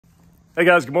Hey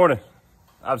guys, good morning.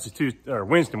 Obviously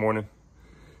Wednesday morning.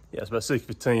 Yeah, it's about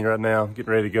 6:15 right now.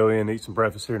 Getting ready to go in, eat some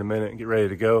breakfast here in a minute and get ready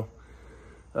to go.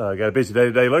 Got a busy day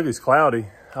today. Look, it's cloudy.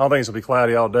 I don't think it's gonna be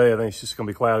cloudy all day. I think it's just gonna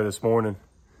be cloudy this morning.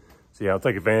 So yeah, I'll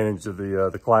take advantage of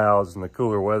the clouds and the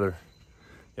cooler weather.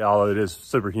 Yeah, although it is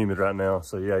super humid right now.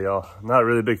 So yeah, y'all, I'm not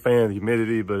really a big fan of the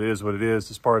humidity, but it is what it is.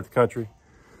 It's part of the country.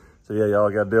 So yeah, y'all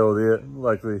got to deal with it.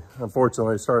 Luckily,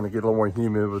 unfortunately, it's starting to get a little more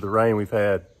humid with the rain we've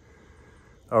had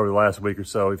over the last week or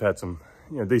so. We've had some,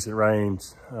 decent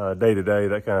rains day to day,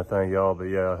 that kind of thing, y'all. But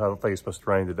yeah, I don't think it's supposed to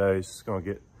rain today. It's just gonna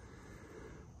get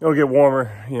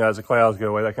warmer, as the clouds go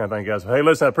away, that kind of thing, guys. But hey,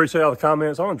 listen, I appreciate all the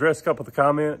comments. I want to address a couple of the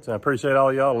comments. I appreciate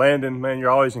all y'all. Landon, man, you're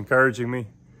always encouraging me.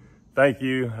 Thank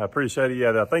you. I appreciate it.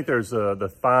 Yeah, I think there's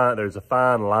a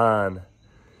fine line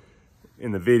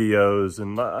in the videos,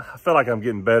 and I feel like I'm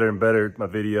getting better and better at my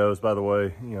videos, by the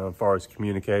way, as far as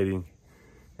communicating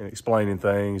and explaining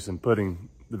things and putting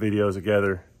the videos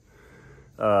together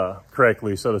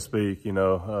correctly, so to speak. I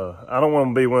don't want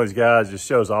to be one of these guys that just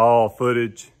shows all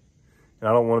footage, and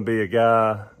I don't want to be a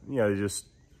guy, that just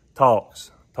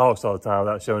talks all the time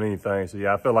without showing anything. So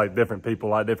yeah, I feel like different people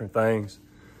like different things.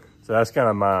 So that's kind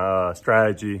of my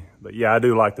strategy. But yeah, I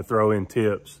do like to throw in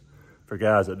tips for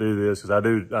guys that do this, because I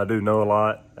do know a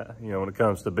lot, when it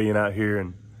comes to being out here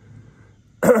and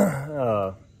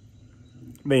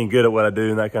being good at what I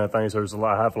do and that kind of thing. So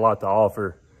I have a lot to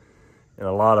offer and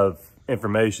a lot of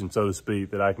information, so to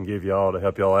speak, that I can give y'all to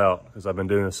help y'all out, because I've been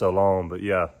doing this so long. But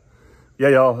yeah,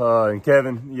 y'all, and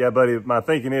Kevin, yeah, buddy, my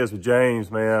thinking is with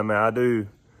James, man,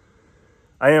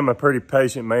 I am a pretty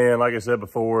patient man. Like I said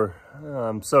before,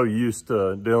 I'm so used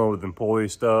to dealing with employee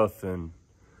stuff and,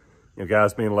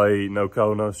 guys being late, no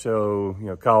call, no show,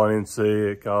 calling in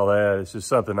sick, all that. It's just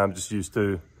something I'm just used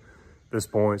to at this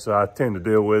point, so I tend to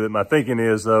deal with it. My thinking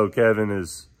is, though, Kevin,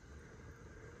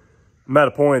 I'm at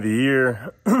a point of the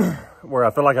year where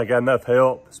I feel like I got enough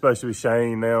help, especially with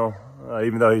Shane now,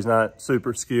 even though he's not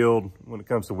super skilled when it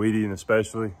comes to weeding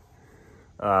especially.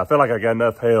 I feel like I got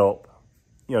enough help,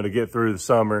 to get through the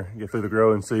summer, get through the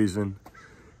growing season,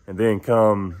 and then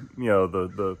come,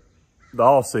 the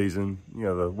off season,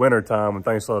 the winter time when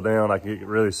things slow down, I can get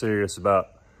really serious about,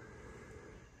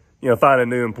 finding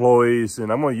new employees.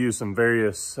 And I'm going to use some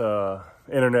various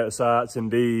internet sites,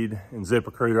 Indeed and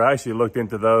ZipRecruiter. I actually looked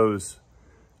into those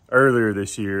earlier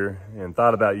this year and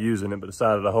thought about using it, but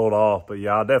decided to hold off. But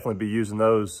yeah, I'll definitely be using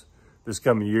those this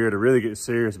coming year to really get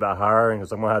serious about hiring,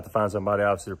 because I'm going to have to find somebody,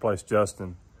 obviously, to replace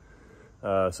Justin,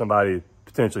 somebody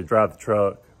potentially drive the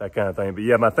truck, that kind of thing. But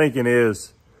yeah, my thinking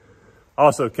is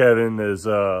also, Kevin, is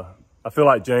I feel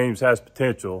like James has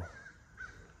potential.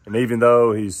 And even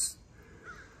though he's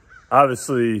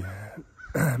obviously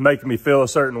making me feel a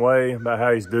certain way about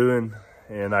how he's doing,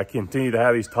 and I continue to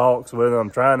have these talks with him, I'm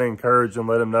trying to encourage him,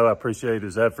 let him know I appreciate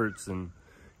his efforts, and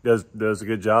he does a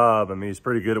good job. I mean, he's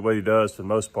pretty good at what he does for the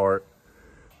most part.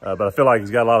 But I feel like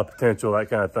he's got a lot of potential, that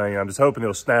kind of thing. I'm just hoping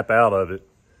he'll snap out of it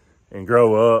and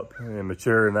grow up and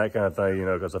mature and that kind of thing,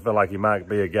 because I feel like he might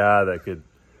be a guy that could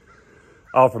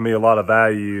offer me a lot of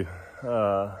value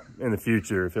in the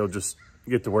future if he'll just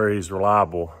get to where he's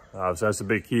reliable. So that's a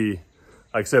big key.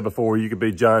 Like I said before, you could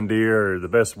be John Deere or the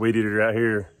best weed eater out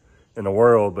here in the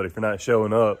world, but if you're not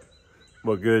showing up,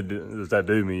 what good does that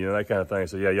do me? That kind of thing.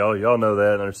 So yeah, y'all know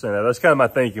that and understand that. That's kind of my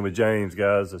thinking with James,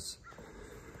 guys. It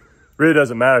really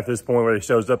doesn't matter at this point whether he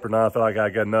shows up or not. I feel like I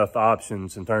got enough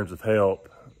options in terms of help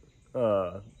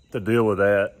to deal with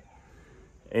that.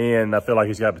 And I feel like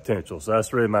he's got potential. So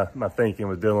that's really my thinking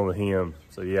with dealing with him.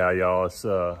 So yeah, y'all, it's,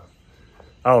 I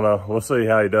don't know. We'll see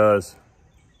how he does.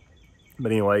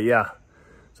 But anyway, yeah.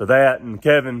 So that, and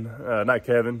Kevin, not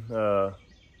Kevin,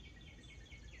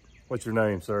 what's your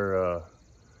name, sir?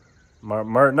 Not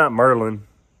Merlin.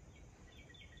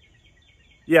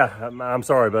 Yeah, I'm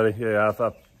sorry, buddy. Yeah,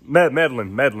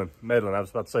 Medlin. I was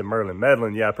about to say Merlin.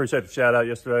 Medlin, yeah, I appreciate the shout out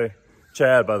yesterday.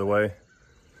 Chad, by the way.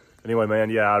 Anyway, man,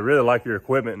 yeah, I really like your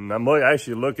equipment, and I'm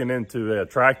actually looking into a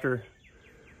tractor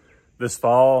this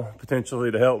fall,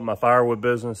 potentially to help my firewood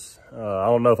business. I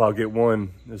don't know if I'll get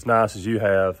one as nice as you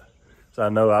have, so I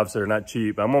know obviously they're not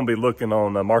cheap. I'm going to be looking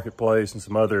on the Marketplace and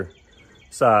some other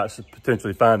sites to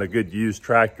potentially find a good used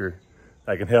tractor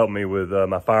that can help me with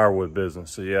my firewood business.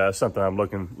 So yeah, that's something I'm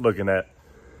looking at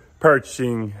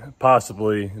purchasing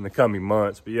possibly in the coming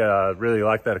months. But yeah, I really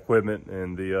like that equipment,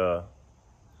 and the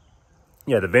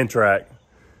Ventrac,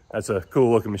 that's a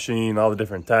cool looking machine, all the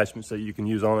different attachments that you can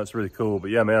use on it's really cool. But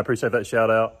yeah, man, I appreciate that shout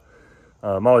out.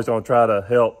 I'm always going to try to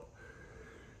help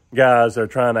guys that are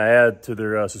trying to add to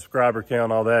their subscriber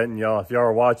count, all that. And y'all, if y'all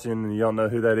are watching and you don't know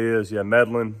who that is, yeah,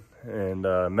 Medlin and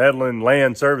Medlin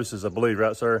Land Services, I believe,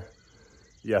 right, sir?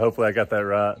 Yeah, hopefully I got that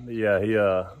right. But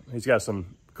yeah, he's got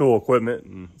some cool equipment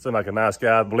and seemed like a nice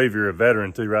guy. I believe you're a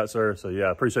veteran too, right, sir? So yeah,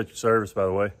 I appreciate your service, by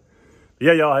the way. But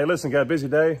yeah, y'all, hey, listen, got a busy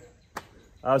day.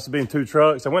 Obviously being 2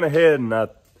 trucks. I went ahead and I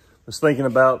was thinking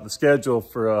about the schedule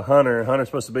for Hunter. Hunter's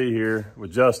supposed to be here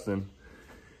with Justin.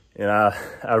 And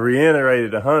I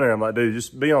reiterated to Hunter, I'm like, dude,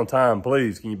 just be on time,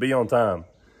 please. Can you be on time?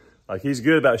 Like, he's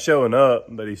good about showing up,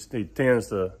 but he tends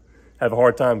to have a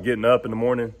hard time getting up in the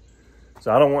morning.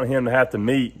 So I don't want him to have to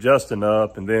meet Justin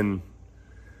up and then,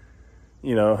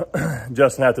 you know,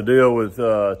 Justin have to deal with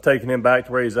taking him back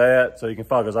to where he's at so he can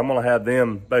follow. Because I'm going to have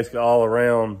them basically all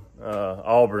around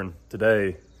Auburn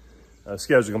today.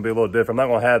 Schedule's going to be a little different. I'm not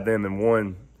going to have them in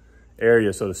one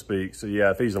area, so to speak. So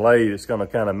yeah, if he's late, it's going to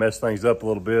kind of mess things up a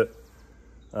little bit.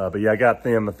 But yeah, I got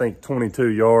them, I think, 22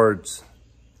 yards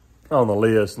on the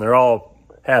list, and they're all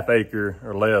half-acre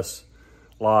or less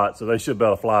lots, so they should be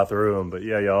able to fly through them. But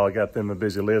yeah, y'all, I got them a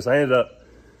busy list. I had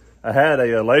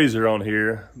a laser on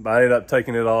here, but I ended up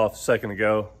taking it off a second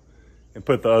ago and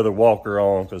put the other walker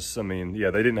on because, I mean,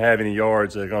 yeah, they didn't have any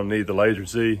yards they're going to need the laser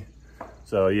see.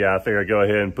 So yeah, I figured I'd go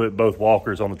ahead and put both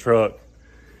walkers on the truck.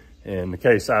 In the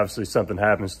case, obviously, something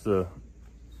happens to,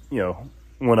 you know,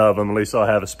 one of them, at least I'll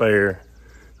have a spare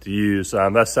to use. So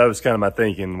that was kind of my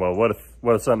thinking. Well, what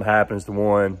if something happens to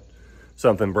one,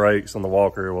 something breaks on the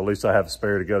walker? Well, at least I have a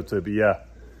spare to go to. But yeah,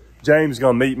 James is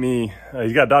gonna meet me.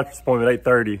 He's got a doctor's appointment at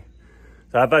 8:30.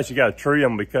 So I've actually got a tree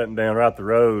I'm gonna be cutting down right the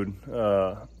road.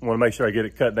 I wanna make sure I get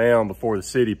it cut down before the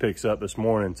city picks up this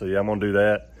morning. So yeah, I'm gonna do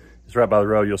that. It's right by the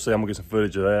road. You'll see, I'm gonna get some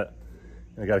footage of that.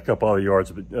 I got a couple other yards,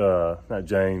 but not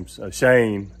James,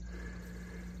 Shane.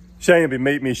 Shane will be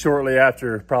meeting me shortly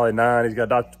after probably 9. He's got a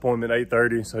doctor's appointment at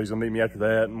 8:30, so he's gonna meet me after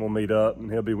that, and we'll meet up,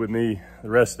 and he'll be with me the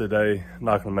rest of the day,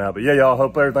 knocking them out. But yeah, y'all,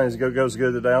 hope everything goes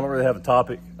good today. I don't really have a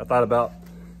topic. I thought about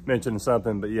mentioning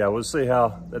something, but yeah, we'll see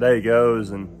how the day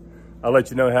goes, and I'll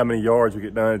let you know how many yards we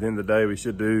get done at the end of the day. We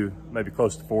should do maybe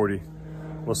close to 40.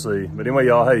 We'll see. But anyway,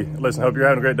 y'all, hey, listen, hope you're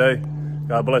having a great day.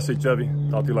 God bless each of you.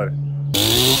 Talk to you later. Hey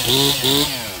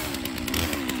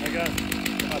guys,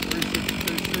 got my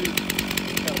 362,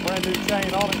 got a brand new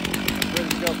chain on it, ready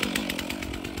to go.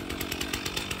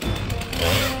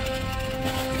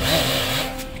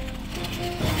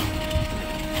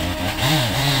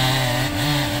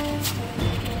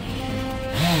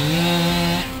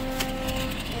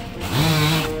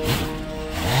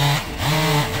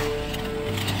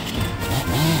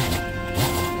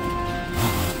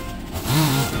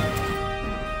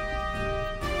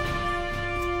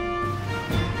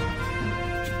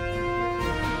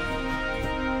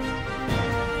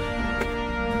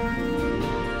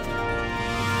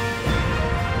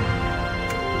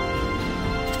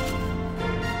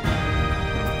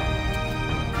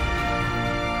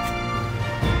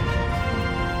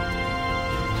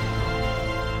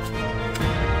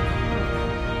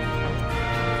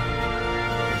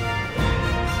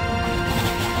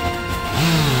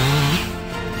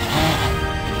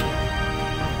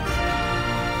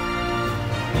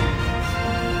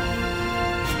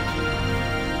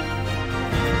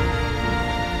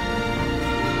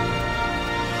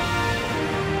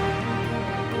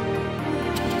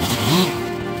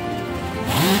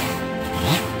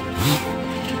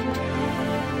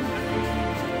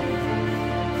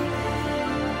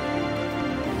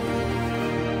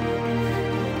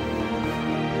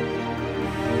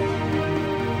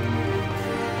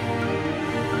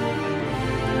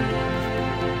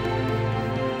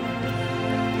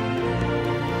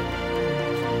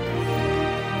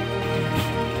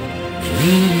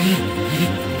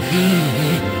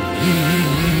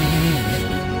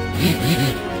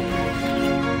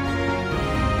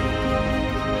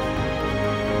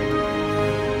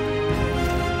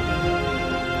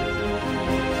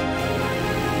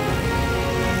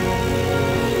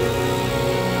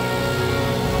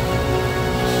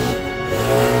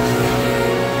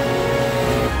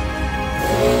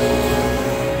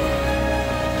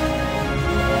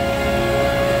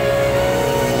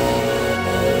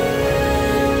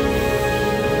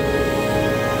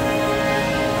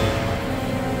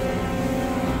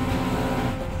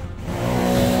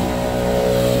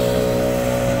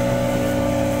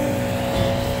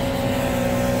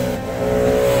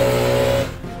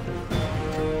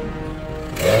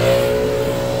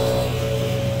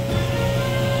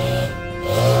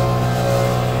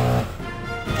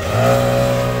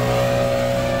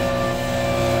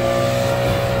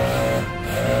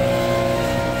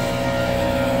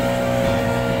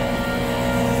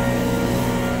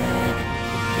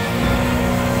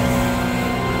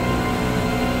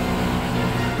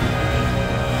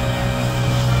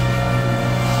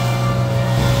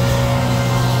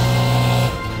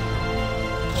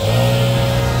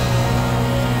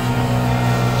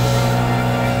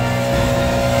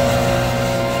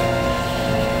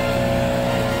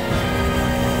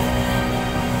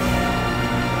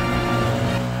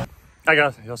 Hey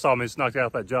guys, y'all saw me just knocked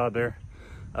out that job there.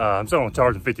 I'm still only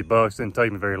charging 50 bucks. Didn't take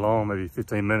me very long, maybe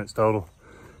 15 minutes total.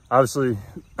 Obviously,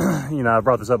 you know, I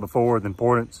brought this up before, the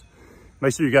importance.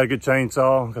 Make sure you got a good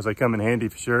chainsaw because they come in handy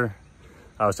for sure.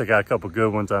 I always take out a couple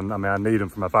good ones. I mean, I need them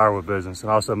for my firewood business. And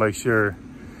also make sure,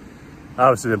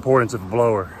 obviously, the importance of a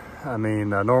blower. I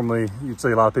mean, normally you'd see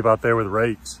a lot of people out there with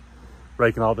rakes,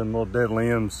 raking all them little dead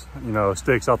limbs, you know,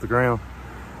 sticks off the ground.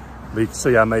 But you can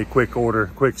see I made quick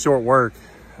short work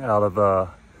out of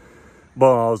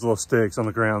blowing all those little sticks on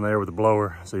the ground there with the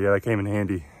blower. So yeah, that came in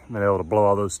handy. Been able to blow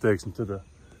all those sticks into the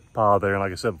pile there. And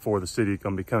like I said before, the city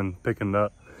gonna be picking the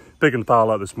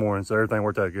pile up this morning. So everything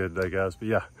worked out good today, guys. But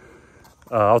yeah,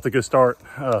 off to a good start.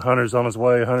 Hunter's on his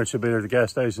way. Hunter should be there at the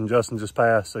gas station. Justin just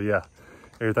passed. So yeah,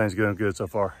 everything's going good so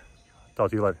far.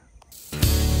 Talk to you later.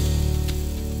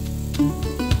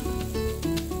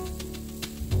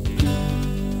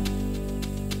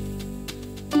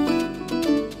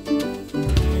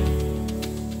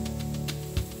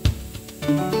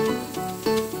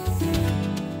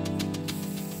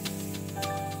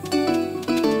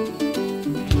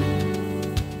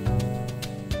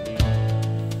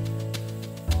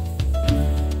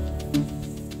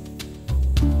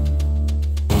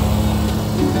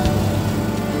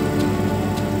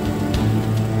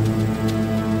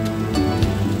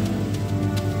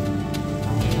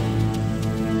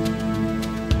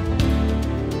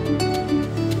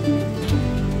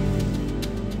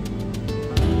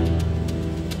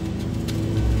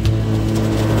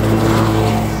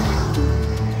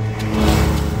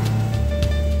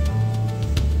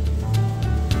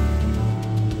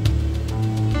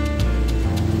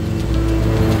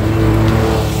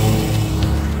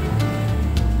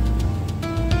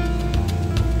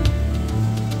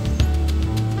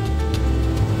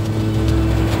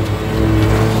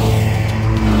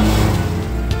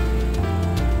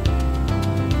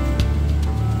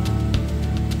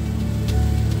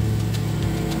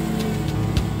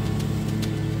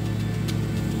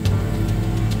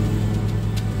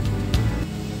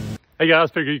 Hey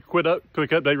guys, figured quick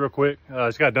update real quick.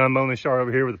 Just got done mowing this yard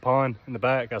over here with the pond in the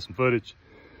back. Got some footage.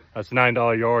 That's a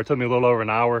 $9 yard. Took me a little over an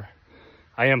hour.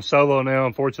 I am solo now,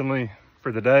 unfortunately,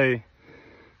 for the day.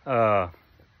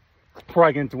 Before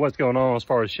I get into what's going on as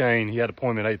far as Shane, he had an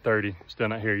appointment at 8:30. Still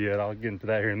not here yet. I'll get into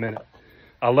that here in a minute.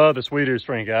 I love this weed eater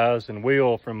string, guys. And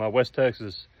Will from West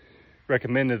Texas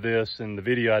recommended this in the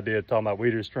video I did talking about weed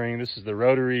eater string. This is the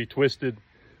rotary twisted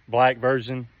black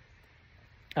version.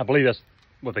 I believe that's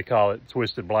what they call it,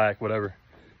 twisted black, whatever.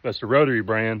 That's the rotary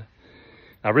brand.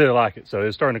 I really like it. So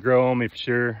it's starting to grow on me for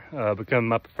sure. Becoming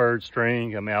my preferred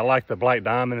string. I mean, I like the black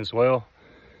diamond as well,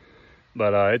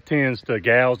 but it tends to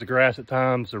gouge the grass at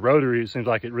times. The rotary, it seems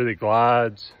like it really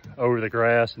glides over the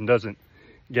grass and doesn't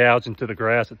gouge into the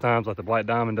grass at times like the black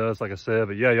diamond does, like I said.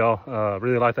 But yeah, y'all,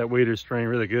 really like that weed eater string,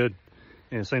 really good.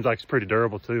 And it seems like it's pretty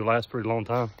durable too, lasts a pretty long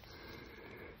time.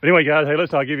 But anyway, guys, hey,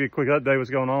 listen, I'll give you a quick update what's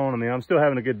going on. I mean, I'm still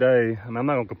having a good day. I mean, I'm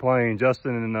not gonna complain.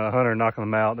 Justin and Hunter are knocking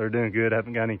them out. They're doing good. I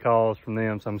haven't got any calls from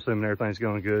them, so I'm assuming everything's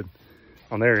going good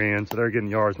on their end. So they're getting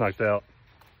yards knocked out.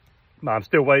 But I'm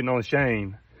still waiting on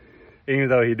Shane, even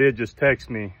though he did just text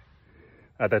me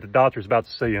that the doctor's about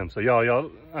to see him. So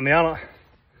y'all, I mean, I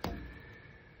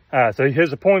don't, so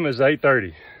his appointment is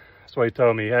 8:30. That's what he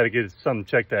told me. He had to get something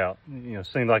checked out. You know,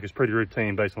 seemed like it's pretty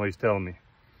routine based on what he's telling me.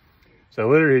 So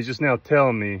literally he's just now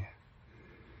telling me,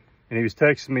 and he was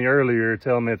texting me earlier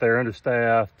telling me that they're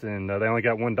understaffed and they only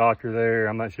got one doctor there.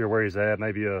 I'm not sure where he's at,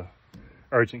 maybe a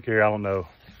urgent care, I don't know.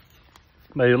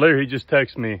 But he literally just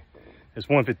texted me, it's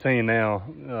 1:15 now,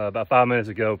 about 5 minutes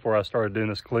ago before I started doing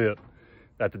this clip,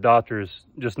 that the doctor is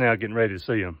just now getting ready to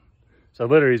see him. So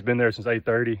literally he's been there since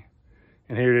 8:30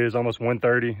 and here it is almost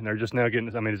 1:30 and they're just now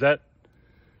getting, I mean,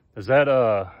 does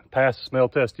that pass the smell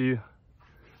test to you?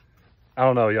 I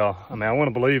don't know, y'all. I mean, I want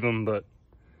to believe him, but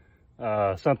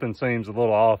something seems a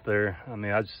little off there. I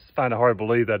mean, I just find it hard to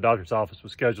believe that doctor's office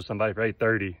would schedule somebody for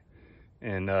 8:30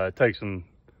 and it takes them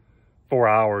 4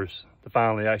 hours to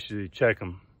finally actually check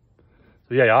them.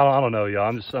 So yeah, I don't know, y'all.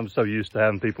 I'm so used to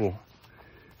having people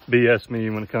BS me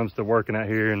when it comes to working out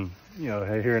here and, you know,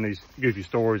 hearing these goofy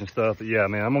stories and stuff. But yeah,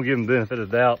 man, I'm gonna give him the benefit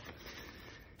of the doubt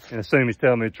and assume he's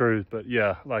telling me the truth. But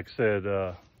yeah, like I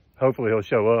said, hopefully he'll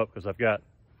show up because I've got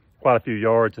quite a few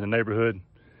yards in the neighborhood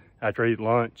after I eat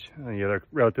lunch. Yeah, they're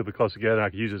relatively close together and I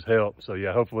could use his help. So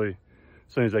yeah, hopefully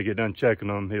as soon as they get done checking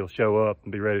them, he'll show up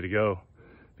and be ready to go.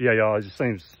 But yeah, y'all, it just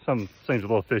seems a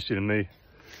little fishy to me.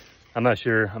 I'm not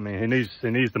sure. I mean, he needs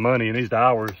the money, he needs the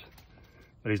hours,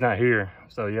 but he's not here.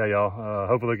 So yeah, y'all,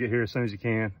 hopefully he'll get here as soon as he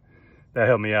can. That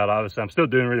helped me out, obviously. I'm still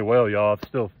doing really well, y'all.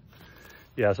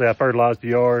 Yeah, so I fertilized the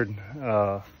yard.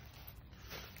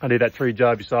 I did that tree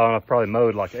job you saw, and I've probably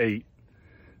mowed like 8.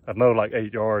 I've mowed like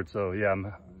 8 yards. So yeah,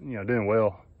 I'm, you know, doing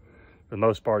well for the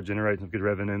most part, generating some good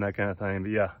revenue and that kind of thing.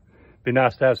 But yeah, be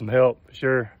nice to have some help for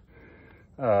sure.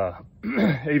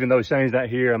 Even though Shane's not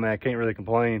here, I mean, I can't really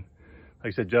complain.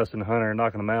 Like I said, Justin and Hunter are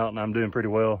knocking them out, and I'm doing pretty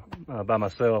well by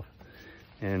myself.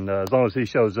 And as long as he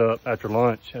shows up after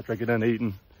lunch, after I get done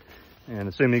eating, and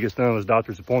assuming he gets done with his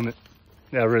doctor's appointment,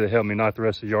 that'll really help me knock the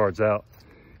rest of the yards out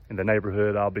in the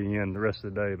neighborhood I'll be in the rest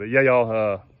of the day. But yeah,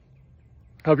 y'all,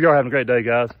 hope y'all having a great day,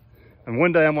 guys. And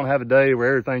one day I'm gonna have a day where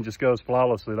everything just goes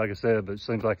flawlessly, like I said, but it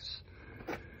seems like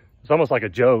it's almost like a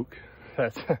joke.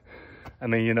 That's, I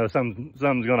mean, you know, something's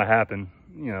gonna happen,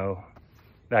 you know,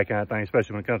 that kind of thing,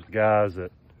 especially when it comes to guys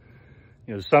that,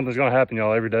 you know, something's gonna happen,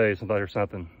 y'all, every day, somebody or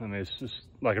something. I mean, it's just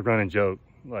like a running joke,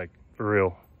 like for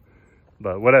real.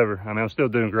 But whatever, I mean, I'm still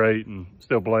doing great and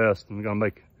still blessed and gonna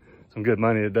make some good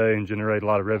money today and generate a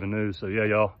lot of revenue. So yeah,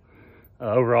 y'all,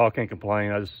 overall, can't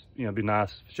complain. I just, you know, it'd be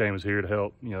nice if Shane was here to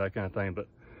help, you know, that kind of thing. But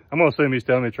I'm gonna assume he's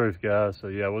telling me the truth, guys. So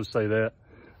yeah, we'll just say that.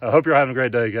 I hope you're having a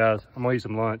great day, guys. I'm gonna eat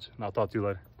some lunch and I'll talk to you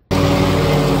later.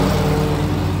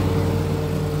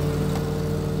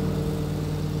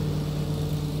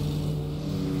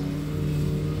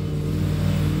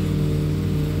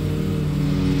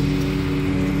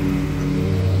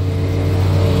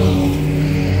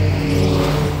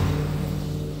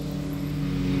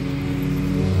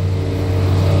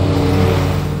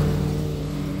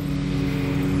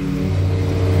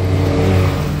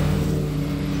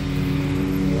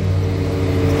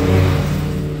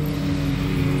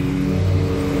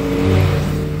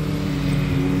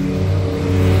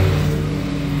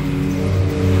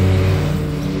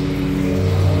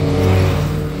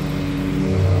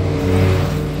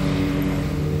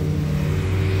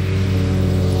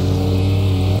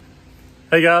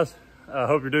 Hey guys, I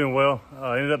hope you're doing well.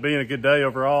 Ended up being a good day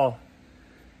overall.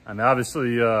 I mean,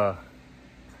 obviously,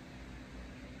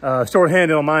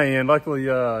 short-handed on my end. Luckily,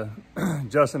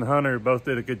 Justin and Hunter both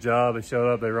did a good job. They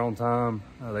showed up, they were on time.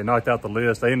 They knocked out the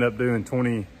list. They ended up doing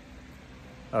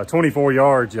 24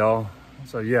 yards, y'all.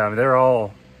 So yeah, I mean, they're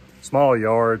all small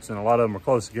yards and a lot of them are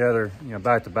close together, you know,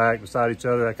 back to back beside each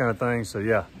other, that kind of thing. So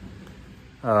yeah,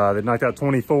 they knocked out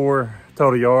 24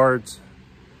 total yards.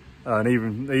 And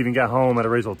even got home at a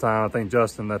reasonable time. I think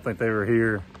they were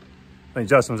here. I think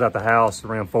Justin was at the house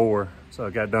around 4. So I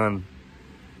got done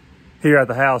here at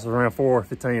the house around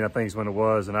 4:15, I think is when it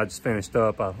was. And I just finished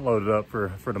up. I loaded up for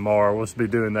tomorrow. We'll be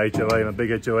doing the HOA, my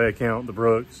big HOA account, the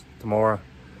Brooks, tomorrow.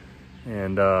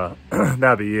 And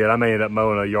that'll be it. I may end up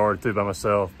mowing a yard or two by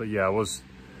myself. But yeah, I was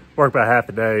work about half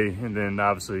a day and then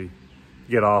obviously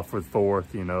get off for the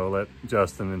 4th, you know, let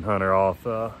Justin and Hunter off.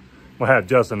 We'll have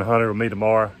Justin and Hunter with me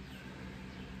tomorrow.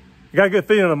 I got a good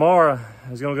feeling tomorrow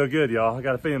it's gonna go good, y'all. I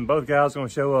got a feeling both guys are gonna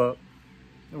show up.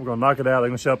 We're gonna knock it out. They're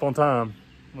gonna show up on time.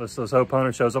 Let's hope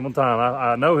Hunter shows up on time.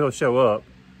 I know he'll show up,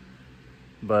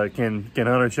 but can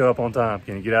Hunter show up on time?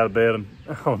 Can he get out of bed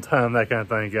on time? That kind of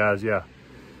thing, guys. Yeah,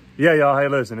 y'all. Hey,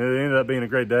 listen, it ended up being a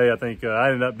great day. I think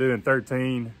I ended up doing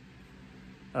 13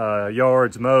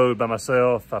 yards mowed by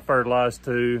myself. I fertilized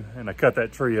 2, and I cut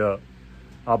that tree up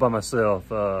all by myself.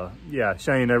 Yeah,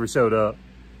 Shane never showed up.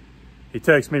 He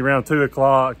texted me around 2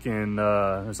 o'clock and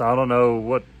so I don't know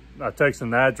what, I texted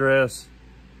him the address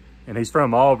and he's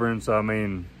from Auburn. So, I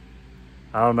mean,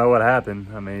 I don't know what happened.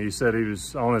 I mean, he said he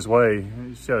was on his way.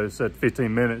 He said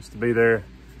 15 minutes to be there.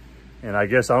 And I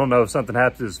guess, I don't know if something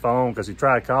happened to his phone because he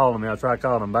tried calling me. I tried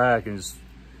calling him back and just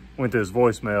went to his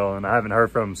voicemail and I haven't heard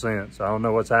from him since. So I don't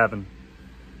know what's happened.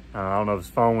 I don't know if his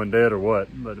phone went dead or what.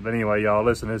 But anyway, y'all,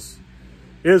 listen, this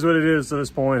is what it is to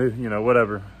this point, you know,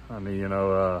 whatever. I mean, you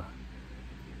know,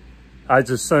 I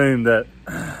just assumed that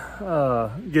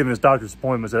given his doctor's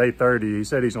appointments at 8:30, he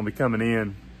said he's gonna be coming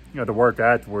in, you know, to work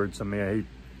afterwards. I mean,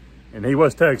 he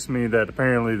was texting me that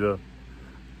apparently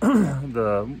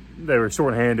they were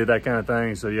short-handed, that kind of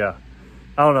thing. So yeah,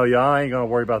 I don't know, y'all. I ain't gonna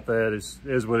worry about that. It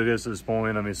is what it is at this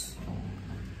point. I mean, it's,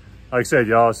 like I said,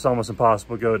 y'all, it's almost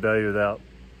impossible to go a day without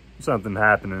something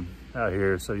happening out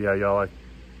here. So yeah, y'all,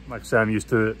 like I said, I'm used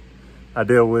to it. I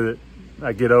deal with it.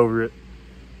 I get over it.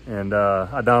 And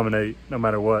I dominate no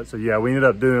matter what. So yeah, we ended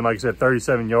up doing, like I said,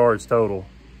 37 yards total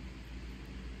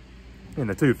in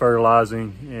the 2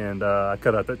 fertilizing, and I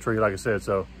cut out that tree, like I said.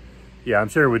 So yeah, I'm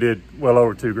sure we did well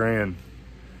over $2 grand.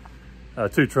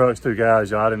 2 trucks, 2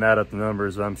 guys, y'all. I didn't add up the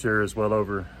numbers. I'm sure it's well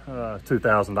over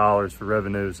 $2,000 for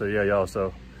revenue. So yeah, y'all.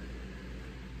 So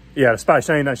yeah, despite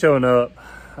Shane not showing up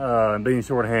and being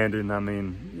short-handed, I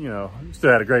mean, you know,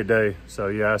 still had a great day. So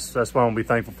yeah, that's what I'm gonna be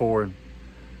thankful for. And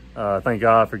thank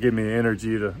God for giving me the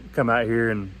energy to come out here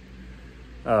and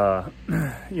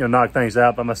knock things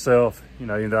out by myself.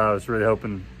 Even though I was really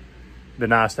hoping it'd be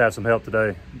nice to have some help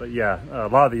today. But yeah, a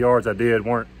lot of the yards I did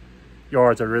weren't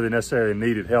yards I really necessarily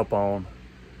needed help on,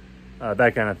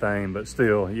 that kind of thing. But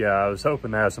still, yeah, I was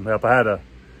hoping to have some help. I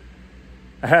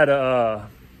had to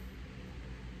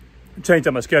change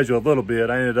up my schedule a little bit.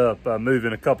 I ended up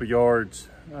moving a couple yards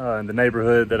in the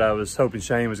neighborhood that I was hoping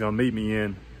Shane was going to meet me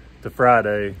in to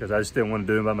Friday, because I just didn't want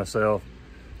to do it by myself.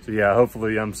 So yeah,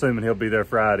 hopefully, I'm assuming he'll be there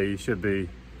Friday. He should be,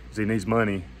 because he needs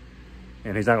money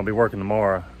and he's not going to be working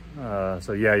tomorrow.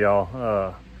 So yeah,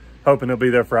 y'all, hoping he'll be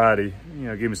there Friday,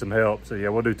 give me some help. So yeah,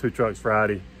 we'll do 2 trucks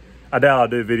Friday. I doubt I'll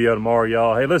do a video tomorrow,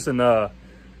 y'all. Hey, listen, my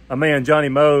man Johnny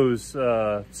Mowed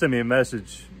sent me a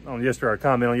message on yesterday, or a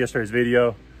comment on yesterday's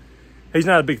video. He's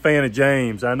not a big fan of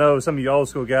James. I know some of you old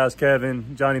school guys,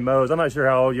 Kevin, Johnny Mowed, I'm not sure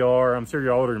how old you are. I'm sure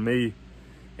you're older than me.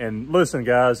 And listen,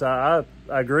 guys, I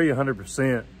agree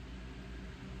 100%.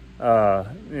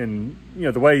 And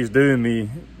the way he's doing me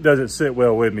doesn't sit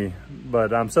well with me.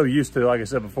 But I'm so used to it, like I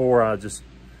said before, I just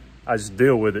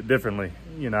deal with it differently.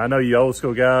 I know you old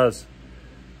school guys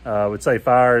would say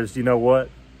fires, you know what?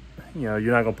 You're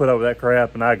not gonna put up with that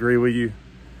crap, and I agree with you.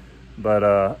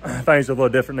 But things are a little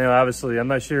different now. Obviously, I'm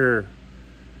not sure.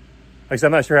 Like I said,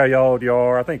 I'm not sure how old you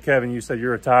are. I think, Kevin, you said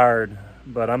you're retired,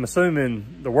 but I'm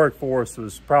assuming the workforce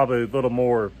was probably a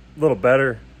little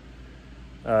better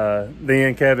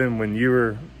then, Kevin, when you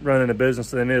were running a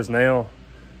business than it is now.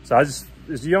 So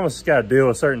you almost got to deal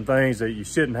with certain things that you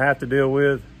shouldn't have to deal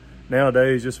with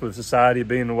nowadays, just with society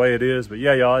being the way it is. But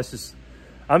yeah, y'all,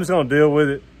 I'm just gonna deal with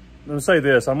it. Let me say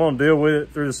this: I'm gonna deal with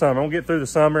it through the summer. I'm gonna get through the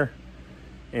summer,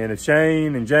 and if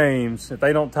Shane and James, if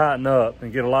they don't tighten up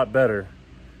and get a lot better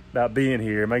about being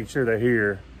here, making sure they're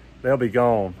here, they'll be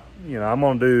gone. I'm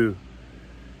gonna do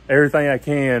everything I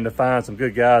can to find some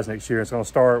good guys next year. It's gonna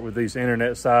start with these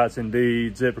internet sites,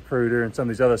 Indeed, ZipRecruiter, and some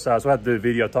of these other sites. We'll have to do a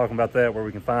video talking about that, where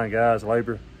we can find guys,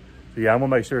 labor. So yeah, I'm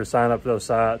gonna make sure to sign up for those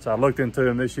sites. I looked into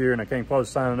them this year and I came close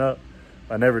to signing up.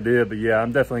 I never did, but yeah,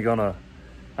 I'm definitely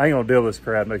I ain't gonna deal with this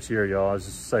crap next year, y'all. I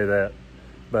just say that.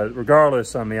 But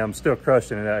regardless, I'm still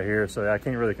crushing it out here, so I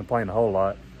can't really complain a whole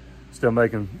lot. Still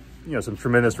making, some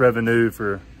tremendous revenue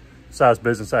for the size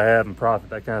business I have, and profit,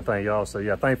 that kind of thing, y'all. So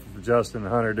yeah, thankful for Justin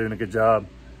and Hunter doing a good job,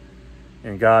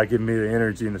 and God giving me the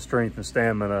energy and the strength and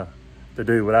stamina to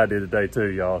do what I did today too,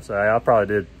 y'all. So I probably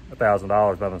did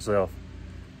 $1,000 by myself.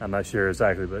 I'm not sure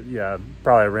exactly, but yeah,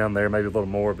 probably around there, maybe a little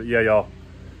more. But yeah, y'all,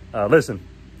 listen,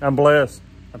 I'm blessed.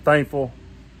 I'm thankful.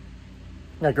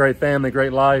 Got a great family,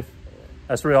 great life.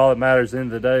 That's really all that matters at the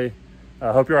end of the day.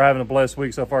 I hope you're having a blessed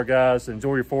week so far, guys.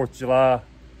 Enjoy your 4th of July.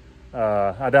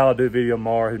 I doubt I'll do a video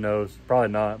tomorrow. Who knows? Probably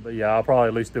not. But yeah, I'll probably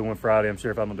at least do one Friday. I'm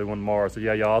sure if I'm gonna do one tomorrow. So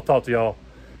yeah, y'all, I'll talk to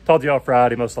y'all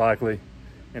Friday most likely.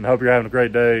 And I hope you're having a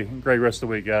great day, great rest of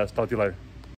the week, guys. Talk to you later.